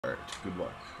Alright, good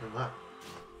luck. Good luck.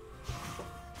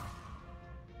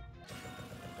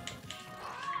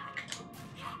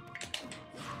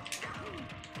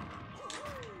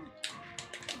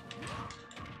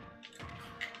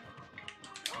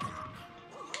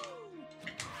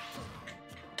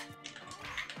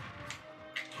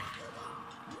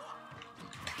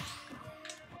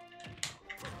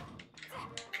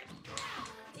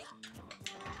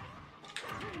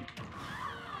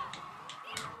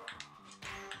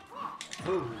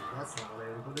 Oh, that's not what I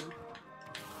would put in.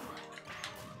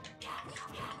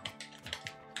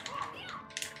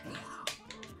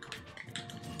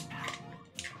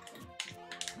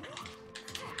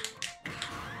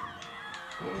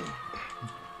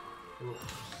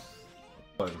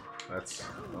 Fun. That's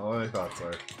all my thoughts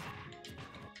are.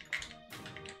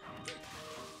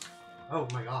 Oh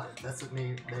my god, that's what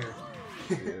me there.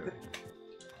 Yeah.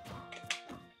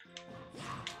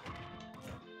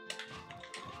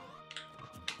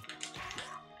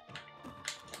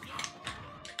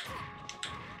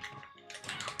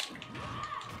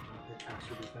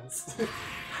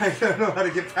 I don't know how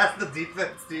to get past the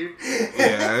defense, dude.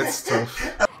 Yeah, it's tough.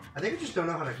 I think I just don't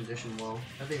know how to condition well.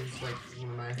 I think it's like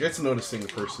one of my... It's noticing the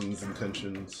person's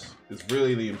intentions is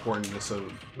really the importance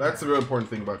of... That's the real important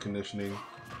thing about conditioning.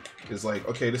 Is like,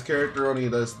 okay, this character only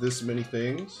does this many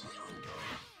things.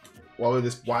 Why would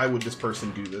this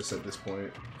person do this at this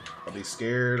point? Are they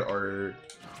scared or...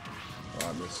 Oh,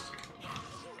 I missed.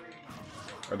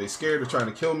 Are they scared of trying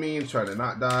to kill me, trying to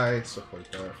not die, stuff like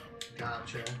that.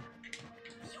 Gotcha.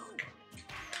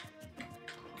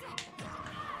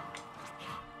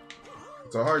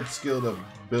 It's a hard skill to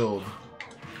build.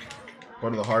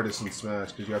 One of the hardest in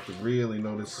Smash because you have to really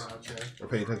notice or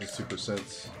pay attention to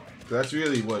percents. So that's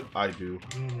really what I do.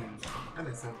 That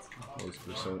makes sense. Most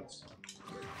percents.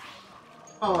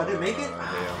 Oh, I didn't make it?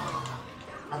 Yeah.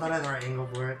 I thought I had the right angle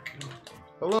for it.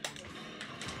 Hello.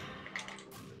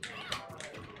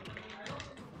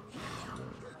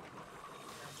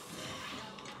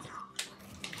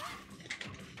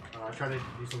 I tried to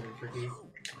do something tricky.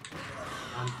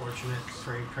 Unfortunate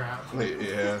frame trap.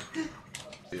 Yeah.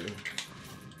 Yeah.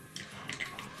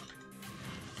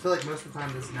 I feel like most of the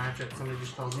time this matchup somebody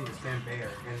just tells me to spam bear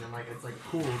and then like it's like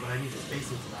cool but I need the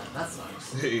spacing for that. That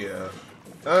sucks. Yeah.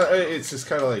 It's just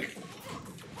kind of like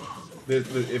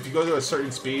if you go to a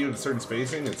certain speed with a certain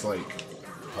spacing, it's like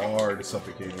hard to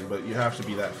suffocating, but you have to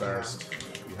be that fast.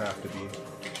 Yeah. You have to be.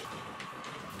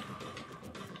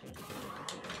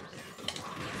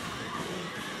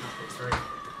 Right.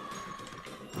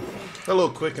 Hello,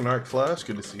 Quick and Arc Flash.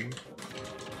 Good to see you.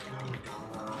 Oh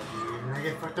god, dude. I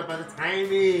get fucked up by the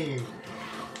timing.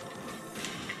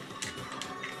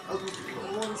 I was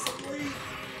going so late.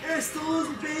 And it still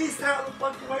isn't based. How the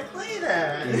fuck do I play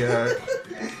that? Yeah.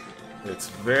 It's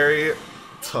very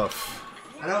tough.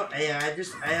 I don't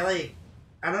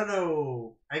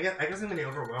know. I guess I'm gonna be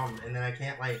overwhelmed and then I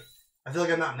can't like I feel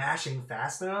like I'm not mashing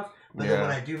fast enough, but then when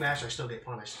I do mash I still get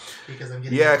punished because I'm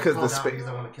getting called out because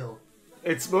I want to kill.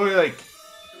 It's more like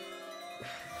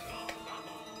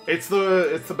it's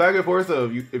the back and forth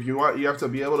of if you want you have to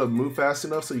be able to move fast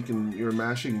enough so your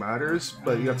mashing matters,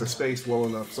 but you have to space well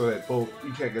enough so that both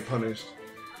you can't get punished.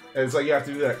 And it's like you have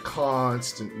to do that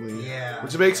constantly. Yeah.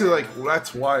 Which makes it like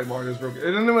that's why Mario's broken.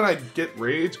 And then when I get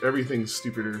rage, everything's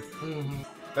stupider.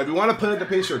 If you want to play at the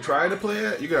pace you're trying to play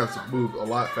at, you're gonna have to move a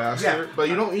lot faster. Yeah. But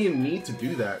you don't even need to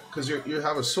do that because you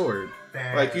have a sword.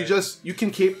 Like you can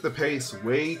keep the pace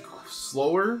way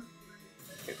slower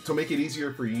to make it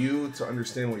easier for you to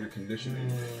understand what you're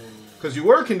conditioning. Because you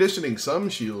were conditioning some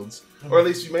shields, or at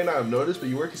least you may not have noticed, but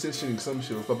you were conditioning some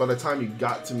shields. But by the time you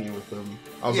got to me with them,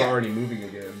 I was already moving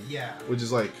again. Yeah. Which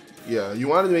is like, yeah, you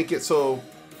want to make it so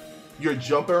your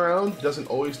jump around doesn't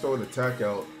always throw an attack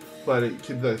out, but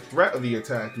the threat of the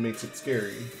attack makes it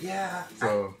scary. Yeah.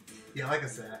 So. Yeah, like I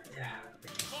said, yeah.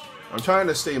 I'm trying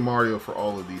to stay Mario for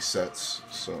all of these sets,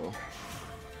 so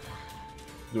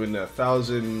doing the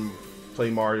 1,000 play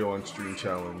Mario on stream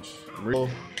challenge. Real.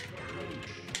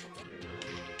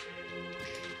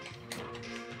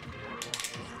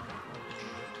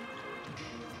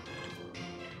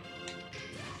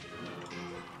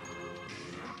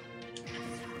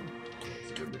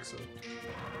 It's a good mix up.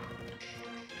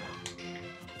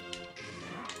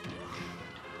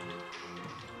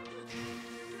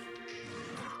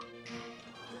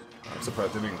 I'm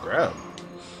surprised they didn't grab.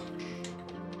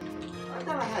 I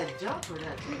thought I had jump for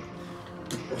that too.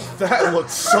 That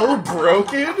looks so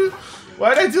broken.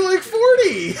 Why'd I do like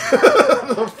 40?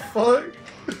 The fuck?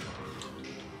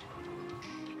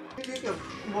 You can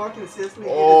more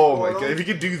consistently. Oh my god! If you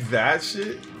could do that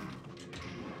shit,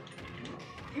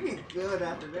 you be good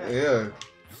after that. Yeah.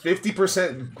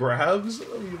 50% grabs?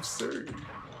 That'd be absurd.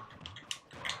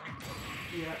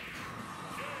 Yeah.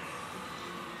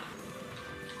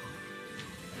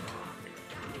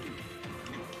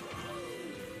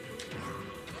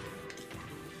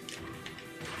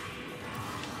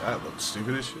 That looks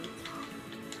stupid as shit.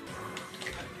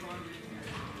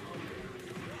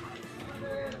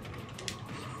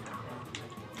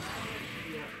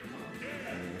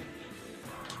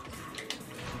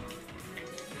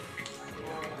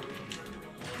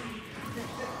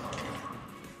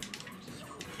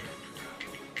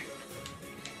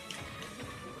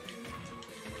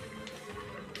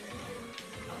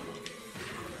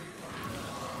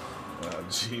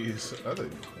 Jeez, I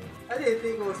didn't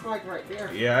think it was Spike right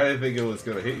there. Yeah, I didn't think it was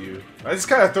gonna hit you. I just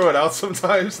kind of throw it out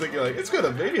sometimes, thinking like it's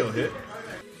gonna, maybe it'll hit.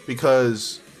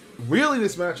 Because really,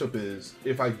 this matchup is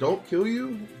if I don't kill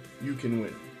you, you can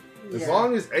win. As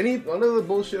long as none of the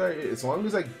bullshit as long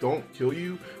as I don't kill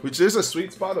you, which there's a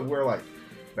sweet spot of where like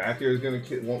back air is gonna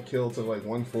won't kill to like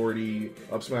 140,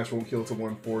 up smash won't kill to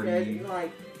 140. Yeah,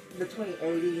 like between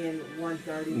 80 and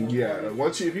 130. Yeah,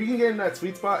 if you can get in that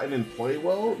sweet spot and then play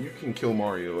well, you can kill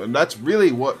Mario, and that's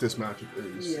really what this matchup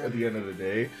is at the end of the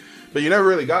day. But you never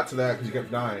really got to that because you kept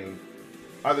dying,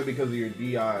 either because of your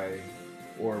DI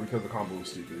or because the combo was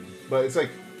stupid. But it's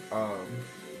like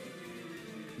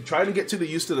trying to get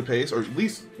used to the pace, or at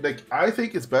least like I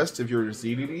think it's best if you're a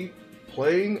ZDD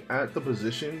playing at the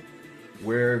position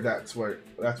where that's what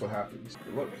happens.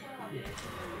 Look.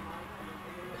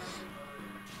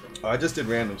 I just did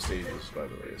random stages, by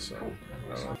the way, so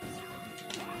I don't know.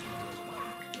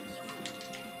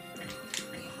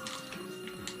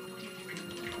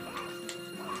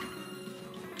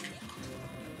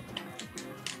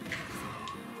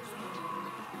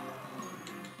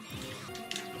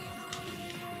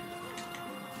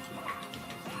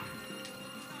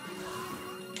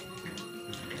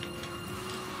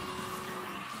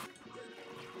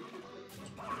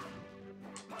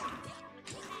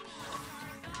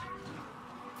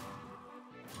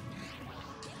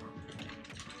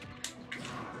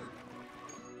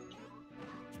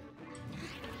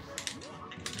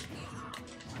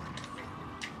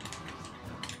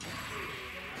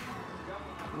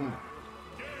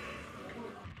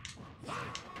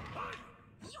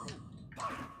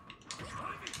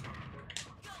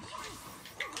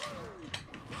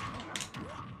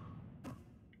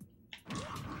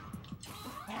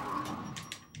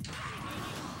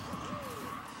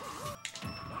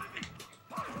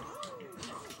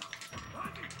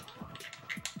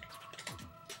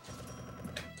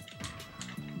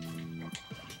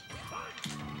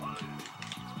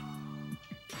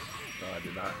 I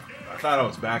did not. I thought I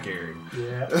was back airing.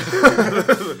 Yeah.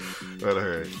 But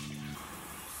alright.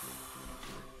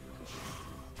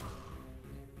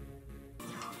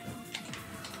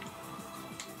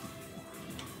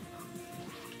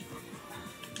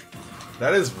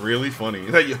 That is really funny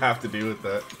that you have to deal with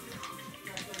that.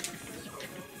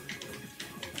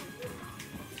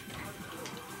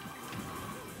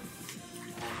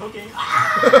 Okay.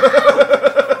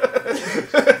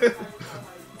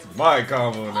 My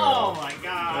combo now. Oh my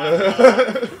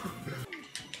god.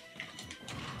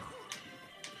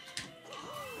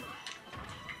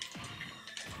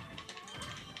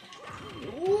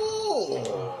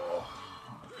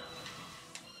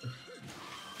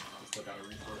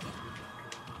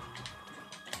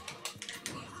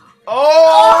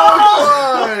 Oh!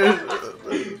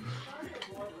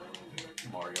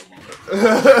 Mario.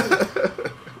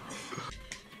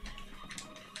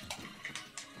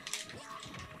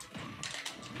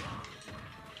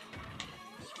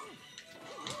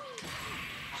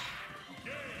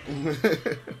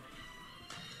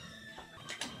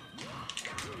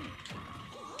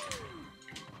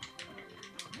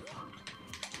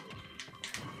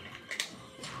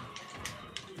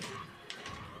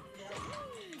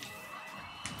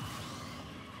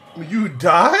 You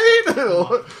died?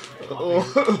 What?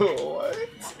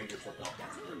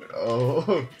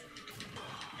 Oh.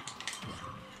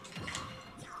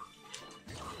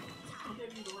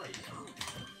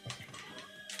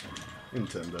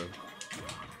 Nintendo.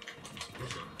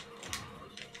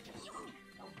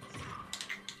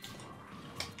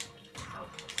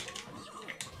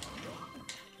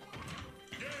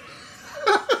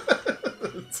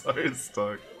 Sorry, it's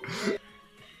stuck.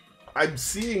 I'm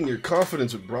seeing your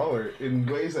confidence with Brawler in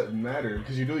ways that matter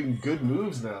because you're doing good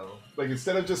moves now. Like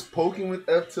instead of just poking with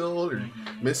F tilt or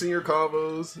missing your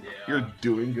combos, you're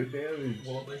doing good damage.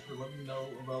 Well, thanks for letting me know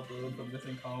about the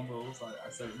missing combos. I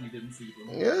certainly didn't see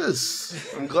them.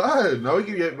 Yes, I'm glad. Now we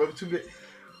can get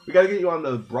we gotta get you on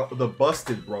the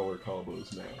busted Brawler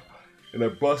combos now. in a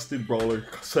busted brawler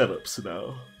setups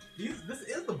now. This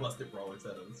is the busted brawler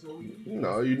setup.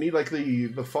 No, you need like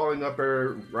the falling up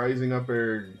air, rising up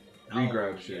air,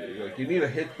 regrab shit. Like you need to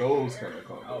hit those kind of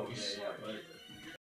combos. Oh yeah, but